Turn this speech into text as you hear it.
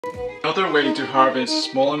Another way to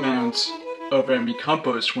harvest small amounts of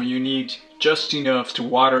vermicompost when you need just enough to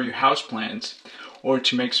water your houseplants or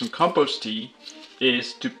to make some compost tea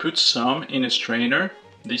is to put some in a strainer.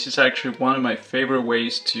 This is actually one of my favorite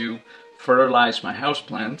ways to fertilize my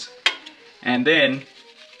houseplants. And then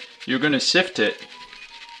you're gonna sift it.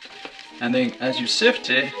 And then as you sift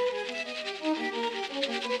it,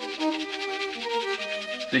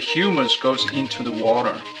 the humus goes into the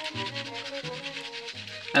water.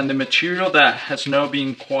 And the material that has now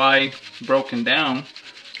been quite broken down,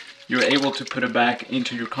 you're able to put it back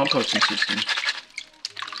into your composting system.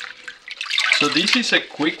 So this is a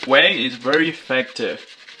quick way, it's very effective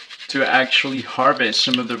to actually harvest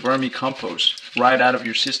some of the vermicompost right out of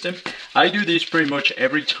your system. I do this pretty much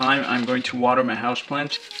every time I'm going to water my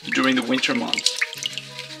houseplant during the winter months.